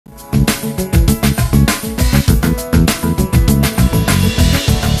పాల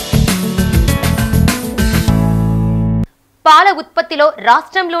ఉత్పత్తిలో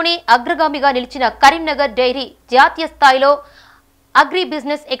రాష్ట్రంలోనే అగ్రగామిగా నిలిచిన కరీంనగర్ డైరీ జాతీయ స్థాయిలో అగ్రి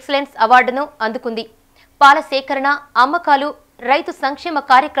బిజినెస్ ఎక్సలెన్స్ అవార్డును అందుకుంది. పాల సేకరణ, అమ్మకాలు, రైతు సంక్షేమ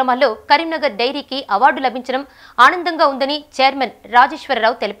కార్యక్రమాల్లో కరీంనగర్ డైరీకి అవార్డు లభించడం ఆనందంగా ఉందని చైర్మన్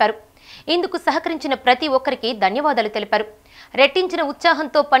రాజేశ్వరరావు తెలిపారు. ఇందుకు సహకరించిన ప్రతి ఒక్కరికి ధన్యవాదాలు తెలిపారు. రెట్టించిన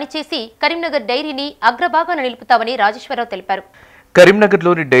ఉత్సాహంతో పనిచేసి కరీంనగర్ డైరీని అగ్రభాగాన నిలుపుతామని రాజేశ్వరరావు తెలిపారు.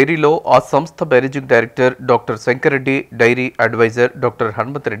 కరీంనగర్లోని డైరీలో ఆ సంస్థ managing director doctor Shankar Reddy, dairy adviser doctor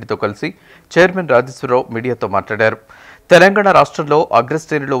హనుమంతరెడ్డితో కలిసి చైర్మన్ రాజేశ్వరరావు మీడియాతో మాట్లాడారు. తెలంగాణ రాష్ట్రంలో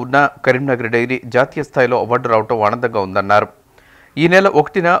అగ్రశ్రేణిలో ఉన్న కరీంనగర్ డైరీ జాతీయ స్థాయిలో అవార్డు రావడం ఆనందంగా ఉందన్నారు. ఈ నెల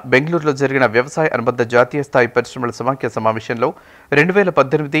 1న బెంగళూరులో జరిగిన వ్యవసాయ అనుబంధ జాతీయ స్థాయి పరిశ్రమల సమాఖ్య సమావేశంలో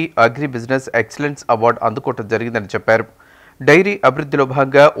 2018 అగ్రి బిజినెస్ ఎక్సలెన్స్ అవార్డు అందుకోవడం జరిగిందని చెప్పారు. డైరీ అభివృద్ధిలో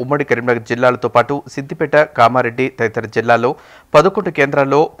భాగంగా ఉమ్మడి కరీంనగర్ జిల్లాలతో పాటు సిద్దిపేట, కామారెడ్డి తదితర జిల్లాల్లో 11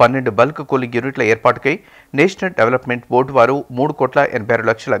 కేంద్రాల్లో 12 బల్క్ కూలింగ్ యూనిట్ల ఏర్పాటుకై నేషనల్ డెవలప్మెంట్ బోర్డు వారు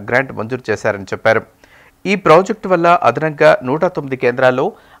 3,86,00,000 గ్రాంట్ మంజూరు చేశారని చెప్పారు. ఈ ప్రాజెక్టు వల్ల అదనంగా 109 కేంద్రాల్లో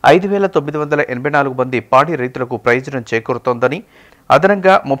 5,984 మంది పాడి రైతులకు ప్రయోజనం చేకూరుతోందని,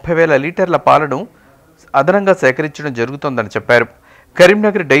 అదనంగా 30,000 లీటర్ల పాలను అదనంగా సేకరించడం జరుగుతోందని చెప్పారు.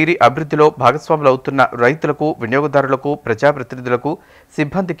 కరీంనగర్ డైరీ అభివృద్ధిలో భాగస్వాములవుతున్న రైతులకు, వినియోగదారులకు, ప్రజాప్రతినిధులకు,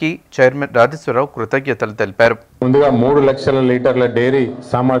 సిబ్బందికి చైర్మన్ రాజేశ్వరరావు కృతజ్ఞతలు తెలిపారు. ముందుగా 3 లక్షల లీటర్ల డైరీ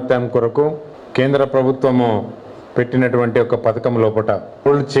సామర్థ్యం కొరకు కేంద్ర ప్రభుత్వము పెట్టినటువంటి ఒక పథకం లోపల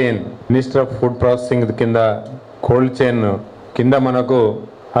cold chain, minister of food processing కింద కోల్డ్ చైన్ కింద మనకు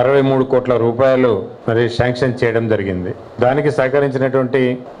 63 కోట్ల రూపాయలు మరి శాంక్షన్ చేయడం జరిగింది. దానికి సహకరించినటువంటి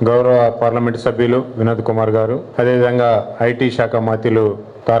గౌరవ పార్లమెంటు సభ్యులు వినోద్ కుమార్ గారు, అదేవిధంగా ఐటీ శాఖ మంత్రులు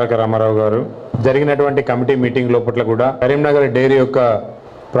తారక రామారావు గారు, జరిగినటువంటి కమిటీ మీటింగ్ లోపల కూడా కరీంనగర్ డైరీ యొక్క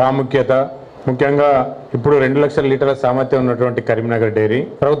ప్రాముఖ్యత, ముఖ్యంగా ఇప్పుడు 2 లక్షల లీటర్ల సామర్థ్యం ఉన్నటువంటి కరీంనగర్ డైరీ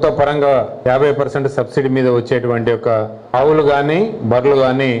ప్రభుత్వ పరంగా 50% సబ్సిడీ మీద వచ్చేటువంటి ఒక ఆవులు కానీ బర్రెలు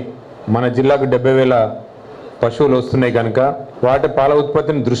కానీ మన జిల్లాకు 70,000 పశువులు వస్తున్నాయి కనుక వాటి పాల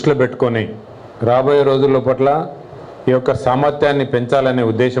ఉత్పత్తిని దృష్టిలో పెట్టుకొని రాబోయే రోజుల పట్ల ఈ యొక్క సామర్థ్యాన్ని పెంచాలనే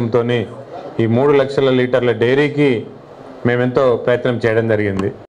ఉద్దేశంతో ఈ 3 లక్షల లీటర్ల డైరీకి మేమెంతో ప్రయత్నం చేయడం జరిగింది.